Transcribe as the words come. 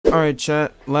Alright,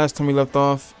 chat. Last time we left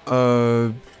off,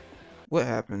 what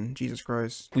happened? Jesus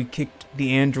Christ. We kicked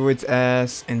the android's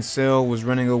ass and Cell was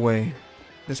running away.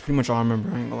 That's pretty much all I remember.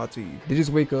 I ain't gonna lie to you. They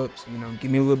just wake up, so, you know,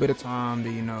 give me a little bit of time to,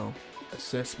 you know,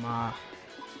 assess my,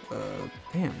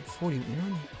 damn, 41?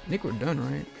 I think we're done,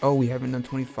 right? Oh, we haven't done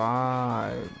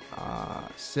 25.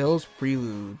 Cell's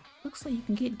prelude. Looks like you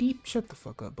can get deep. Shut the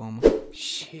fuck up, Boma.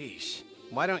 Sheesh.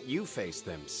 Why don't you face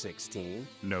them, 16?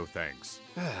 No thanks.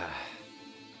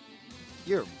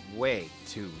 You're way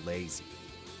too lazy.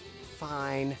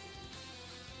 Fine.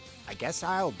 I guess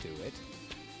I'll do it.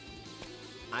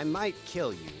 I might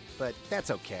kill you, but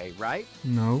that's okay, right?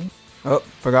 No. Oh,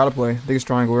 forgot to play. I think it's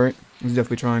triangle, right? It's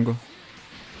definitely triangle.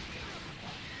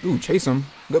 Ooh, chase him.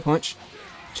 Good punch.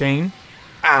 Chain.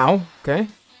 Ow. Okay.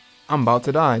 I'm about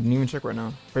to die. Didn't even check right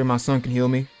now. Pray my son can heal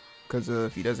me. Because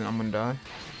if he doesn't, I'm going to die.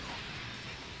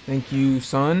 Thank you,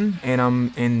 son.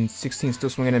 And 16 still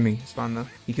swinging at me. It's fine, though.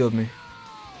 He killed me.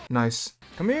 Nice.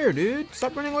 Come here, dude.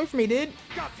 Stop running away from me, dude.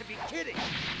 Got to be kidding!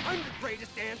 I'm the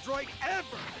greatest android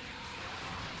ever!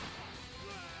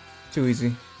 Too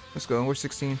easy. Let's go. We're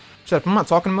 16. Shut up. I'm not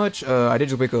talking much. I did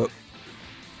just wake up.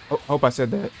 Oh, hope I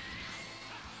said that.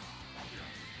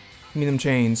 Give me them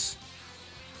chains.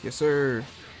 Yes, sir.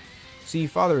 See,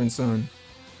 father and son.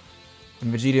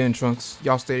 And Vegeta and Trunks.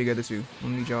 Y'all stay together, too. I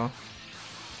don't need y'all.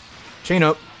 Chain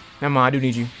up. Never mind. I do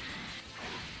need you.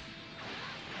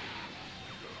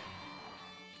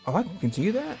 Oh, I can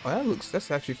continue that? Oh, that's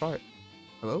actually fire.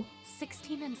 Hello?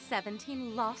 16 and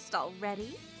 17 lost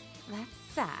already? That's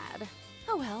sad.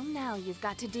 Oh well, now you've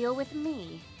got to deal with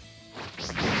me.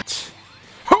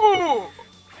 Oh!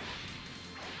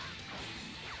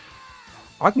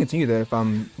 I can continue that if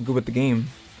I'm good with the game.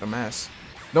 I'm ass.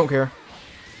 Don't care.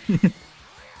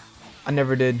 I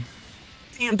never did.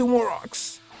 Damn, do more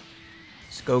rocks.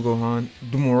 Let's go, Gohan.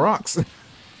 Do more rocks.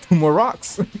 Do more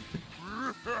rocks.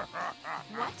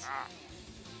 What?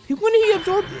 When did he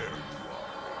absorb?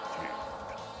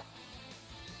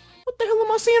 What the hell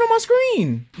am I seeing on my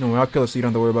screen? No, I'll kill her so you don't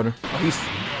have to worry about her. Oh,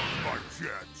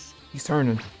 he's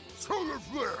turning. Solar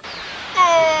flare.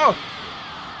 Oh!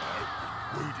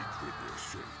 Waited for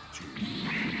this,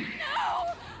 17.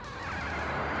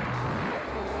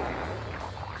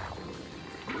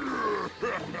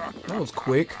 That was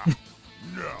quick.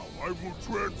 Now I will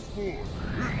transform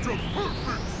into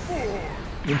perfect form.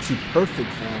 Into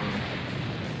perfect form.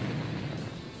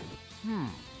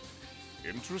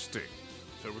 Interesting.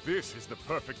 So this is the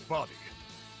perfect body.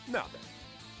 Now then,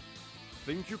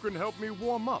 think you can help me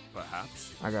warm up,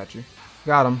 perhaps? I got you.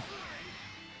 Got him.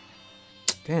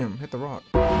 Damn, hit the rock.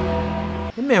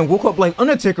 That man woke up like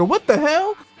Undertaker. What the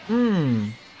hell?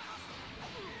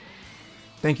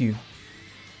 Thank you.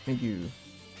 Thank you.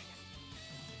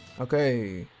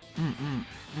 Okay.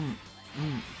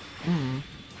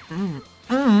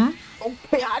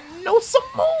 Okay, I know some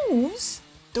moves.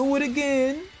 Do it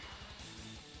again.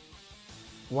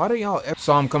 Why do y'all ever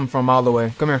saw him come from all the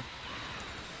way? Come here.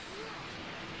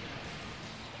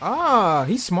 Ah,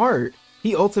 he's smart.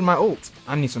 He ulted my ult.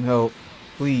 I need some help.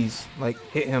 Please, like,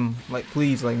 hit him. Like,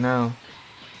 please, like, now.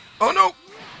 Oh, no.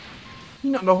 He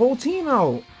knocked the whole team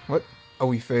out. What? Oh,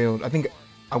 we failed. I think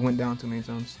I went down too many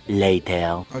times.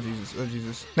 Later. Oh, Jesus. Oh,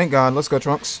 Jesus. Thank God. Let's go,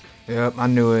 Trunks. Yep, I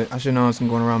knew it. I should know some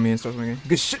going around me and start swinging.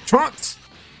 Good shit, Trunks.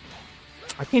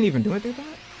 I can't even do anything with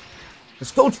that.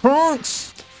 Let's go,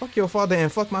 Trunks. Fuck your father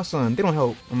and fuck my son. They don't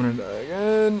help. I'm gonna die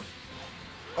again.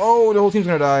 Oh, the whole team's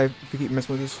gonna die if we keep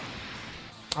messing with this.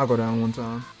 I'll go down one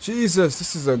time. Jesus,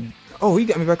 this is a... Oh, he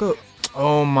got me back up.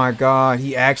 Oh my God,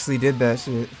 he actually did that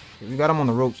shit. We got him on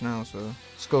the ropes now, so...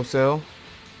 Let's go, Cell.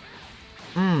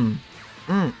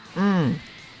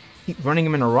 Keep running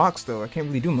him in the rocks, though. I can't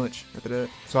really do much after that.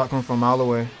 So I come from a mile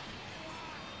away.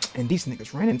 And these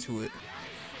niggas ran into it.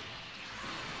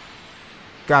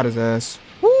 Got his ass.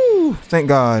 Woo! Thank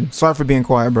God. Sorry for being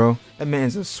quiet, bro. That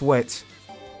man's a sweat.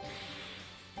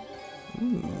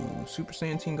 Ooh, Super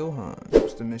Saiyan Team Gohan.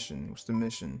 What's the mission? What's the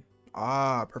mission?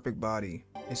 Ah, perfect body.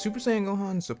 Is Super Saiyan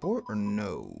Gohan support or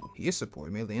no? He is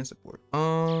support, melee and support.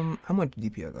 How much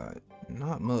DP I got?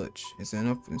 Not much. Is that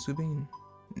enough for Subin?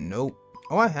 Nope.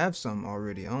 Oh, I have some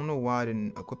already. I don't know why I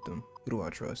didn't equip them. Who do I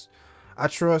trust? I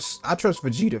trust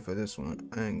Vegeta for this one.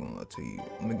 I ain't gonna lie to you.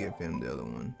 I'm gonna give him the other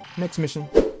one. Next mission.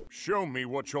 Show me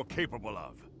what you're capable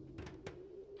of.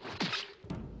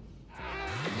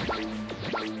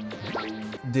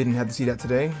 Didn't have to see that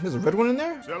today. There's a red one in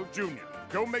there? Cell Jr.,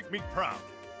 go make me proud.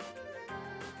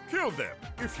 Kill them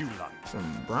if you like.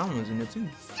 Some brown ones in there too.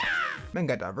 Man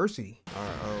got diversity.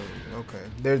 Alright, oh,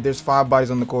 okay. There's 5 bodies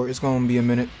on the court. It's gonna be a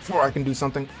minute before I can do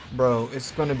something. Bro,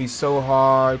 it's gonna be so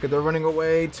hard because they're running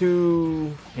away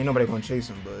too. Ain't nobody gonna chase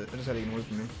him, but I just had to get away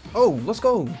from me. Oh, let's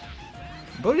go.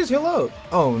 Bro, just heal up.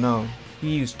 Oh no.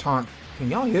 He used taunt.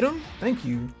 Can y'all hit him? Thank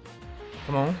you.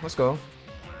 Come on, let's go.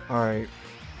 Alright.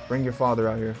 Bring your father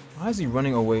out here. Why is he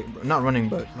running away? Not running,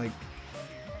 but like,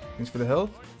 thanks for the health.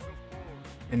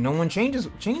 And no one chains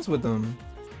with them.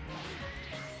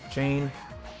 Chain.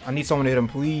 I need someone to hit him,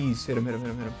 please. Hit him, hit him, hit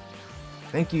him, hit him.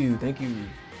 Thank you, thank you.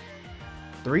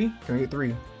 3? Can I get 3?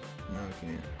 No, I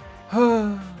can't.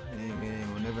 It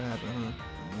will never happen, huh?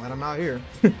 I'm glad I'm out here.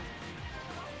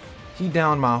 He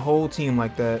downed my whole team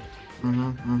like that.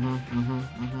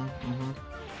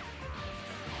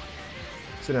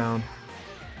 Sit down.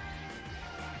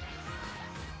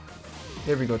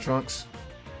 There we go, Trunks.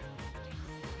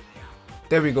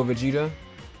 There we go, Vegeta.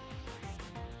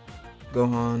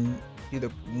 Gohan. You're the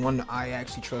one I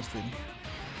actually trusted.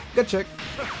 Good check.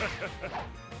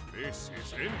 This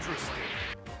is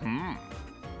interesting.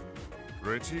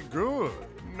 Pretty good.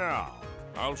 Now,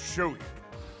 I'll show you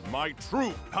my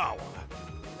true power.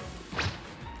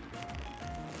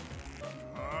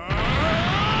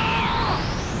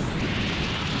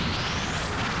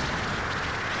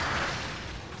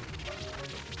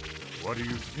 What do you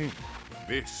think?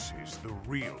 This is the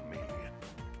real me.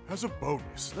 As a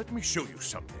bonus, let me show you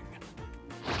something.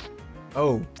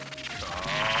 Oh.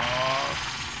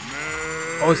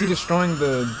 Oh, is he destroying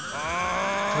the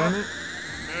tournament?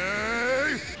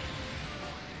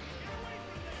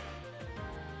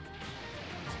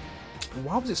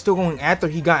 Why was it still going after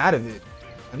he got out of it?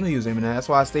 I knew he was aiming at. That's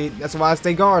why I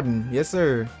stayed guarding. Yes,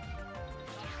 sir.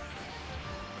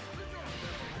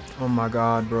 Oh my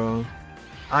god, bro.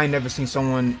 I ain't never seen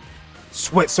someone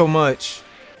sweat so much.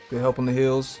 Good help on the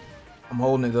heels. I'm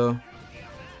holding it though.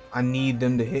 I need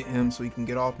them to hit him so he can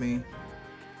get off me.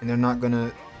 And they're not gonna.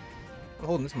 I'm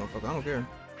holding this motherfucker. I don't care.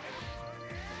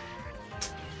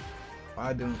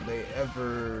 Why don't they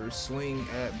ever swing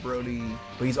at Brody?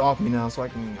 But he's off me now, so I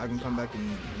can come back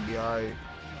and be alright.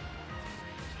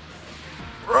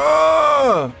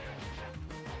 Bruh!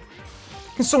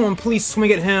 Can someone please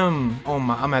swing at him? Oh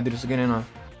my! I'm gonna do this again, and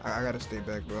I gotta stay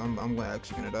back, bro. I'm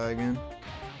actually gonna die again.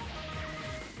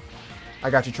 I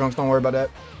got you, Trunks. Don't worry about that.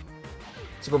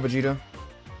 Let's go, Vegeta.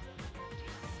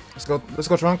 Let's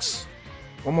go, Trunks.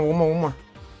 One more.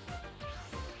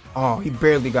 Oh, he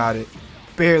barely got it.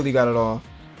 Barely got it off.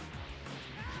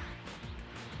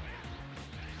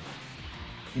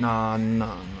 Nah.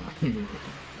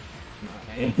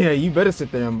 Yeah, you better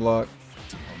sit there and block.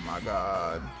 Oh my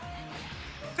god.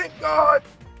 Thank God.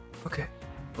 Okay.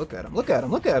 Look at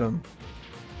him.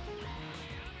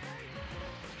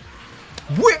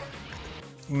 What?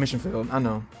 Mission failed. I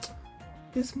know.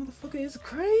 This motherfucker is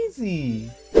crazy.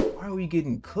 Why are we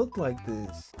getting cooked like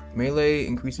this? Melee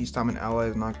increases time an ally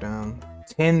is knocked down.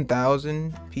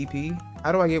 10,000 PP.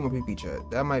 How do I get more PP, chat?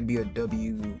 That might be a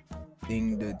W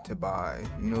thing to buy.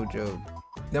 No joke.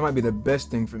 That might be the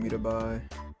best thing for me to buy.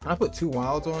 Can I put 2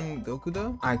 wilds on Goku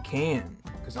though? I can,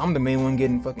 because I'm the main one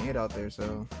getting fucking hit out there,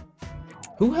 so.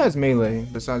 Who has melee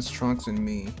besides Trunks and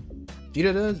me?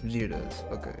 Vegeta does? Vegeta does.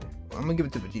 Okay. Well, I'm gonna give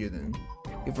it to Vegeta then.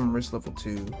 Give him wrist level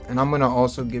 2. And I'm gonna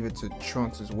also give it to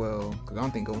Trunks as well, because I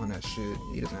don't think Gohan has shit.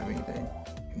 He doesn't have anything.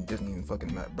 It doesn't even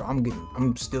fucking matter, bro.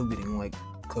 I'm still getting like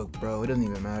cooked, bro. It doesn't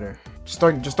even matter.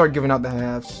 Just start giving out the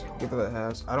halves. Give out the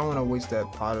halves. I don't want to waste that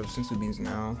pot of sensu beans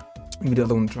now. Give the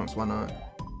other one to Trunks. Why not?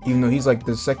 Even though he's like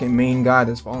the second main guy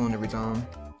that's falling every time.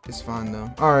 It's fine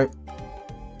though. All right,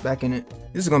 back in it.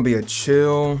 This is gonna be a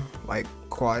chill, like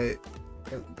quiet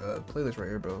playlist right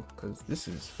here, bro. Cause this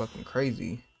is fucking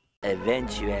crazy.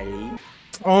 Eventually.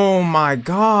 Oh my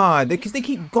god, because they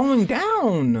keep going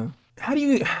down. How do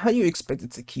you expect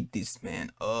it to keep this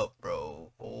man up,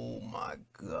 bro? Oh my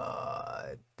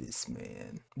god, this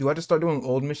man. Do I just start doing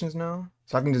old missions now?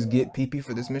 So I can just get PP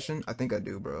for this mission? I think I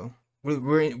do, bro.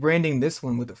 We're ending this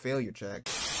one with a failure, chat.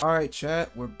 Alright,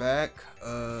 chat, we're back.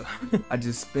 I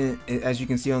just spent, as you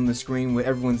can see on the screen, with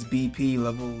everyone's BP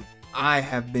level. I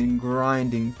have been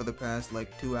grinding for the past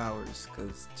like 2 hours,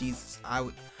 cause Jesus, I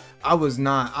was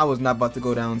not about to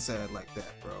go down sad like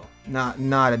that, bro.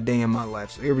 Not a day in my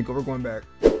life. So here we go, we're going back.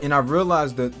 And I've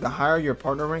realized that the higher your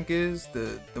partner rank is,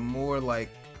 the more like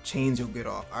chains you'll get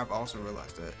off. I've also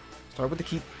realized that. Start with the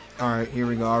keep. Alright, here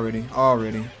we go, already.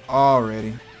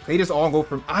 They just all go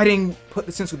from, I didn't put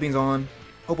the sensu beans on.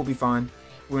 Hope we'll be fine.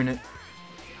 We're in it.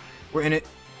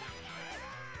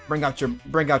 Bring out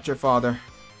your father.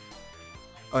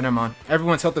 Oh, never mind.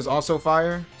 Everyone's health is also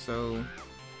fire, so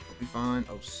We fine.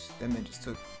 Oh, that man just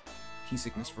took key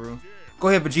sickness for real. Go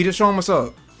ahead, Vegeta. Show him what's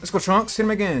up. Let's go, Trunks. Hit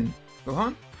him again.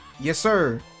 Gohan? Yes,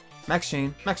 sir. Max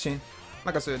Chain. Max Chain.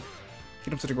 Like I said,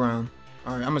 get him to the ground.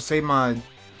 All right, I'm gonna save my...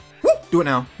 Woo! Do it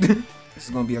now. This is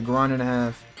gonna be a grind and a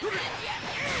half.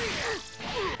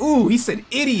 Ooh, he said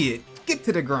idiot. Get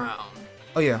to the ground.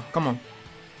 Oh, yeah. Come on.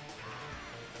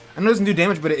 I know it doesn't do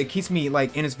damage, but it keeps me,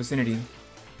 like, in his vicinity.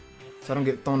 So I don't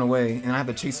get thrown away, and I have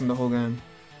to chase him the whole game.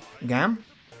 Gam?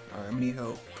 Alright, I'm gonna need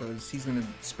help, because he's gonna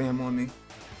spam on me.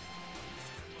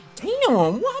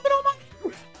 Damn! What happened on my...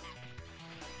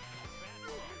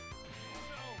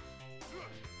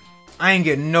 I ain't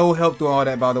getting no help through all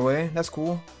that, by the way. That's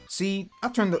cool. See, I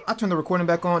turned the recording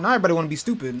back on. Now everybody wanna be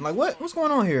stupid. Like, what? What's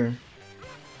going on here?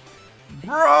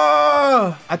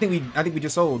 Bruh! I think we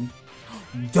just sold.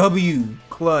 W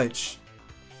clutch.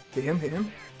 Hit him, hit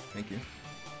him. Thank you.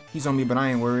 He's on me, but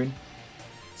I ain't worried.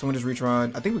 Someone just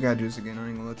retried. I think we gotta do this again. I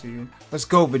ain't gonna lie to you. Let's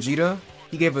go, Vegeta.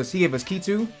 He gave us key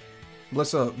 2.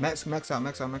 What's up? Max out, max out,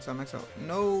 max out, max out.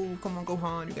 No, come on,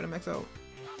 Gohan. You gotta max out.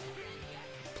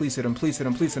 Please hit him, please hit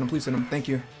him, please hit him, please hit him. Thank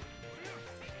you.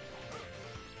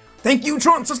 Thank you,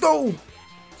 Trunks. Let's go.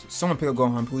 Someone pick up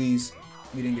Gohan, please.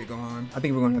 We didn't get Gohan. I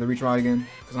think we're gonna have to retry again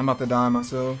because I'm about to die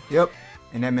myself. Yep.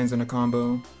 And that man's in a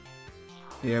combo.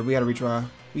 Yeah, we gotta retry.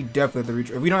 We definitely have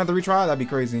to retry. If we don't have to retry, that'd be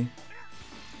crazy.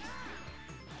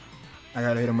 I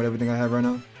gotta hit him with everything I have right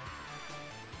now.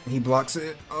 And he blocks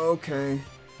it. Okay.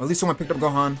 Well, at least someone picked up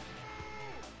Gohan.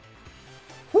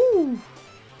 Woo!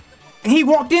 And he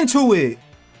walked into it.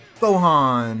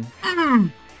 Gohan.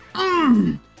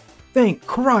 Thank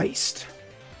Christ.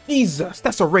 Jesus,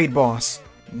 that's a raid boss.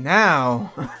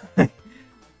 Now,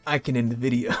 I can end the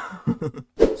video.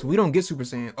 So we don't get Super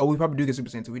Saiyan. Oh, we probably do get Super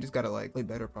Saiyan 2. We just gotta like play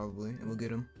better probably, and we'll get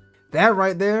him. That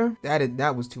right there,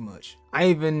 that was too much.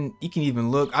 You can even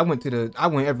look. I went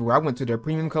everywhere. I went to their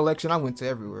premium collection. I went to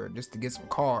everywhere just to get some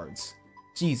cards.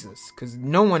 Jesus, because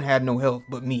no one had no health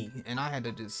but me, and I had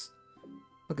to just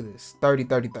look at this. 30,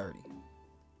 30, 30,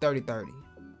 30, 30,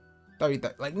 30,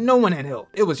 30. Like no one had health.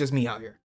 It was just me out here.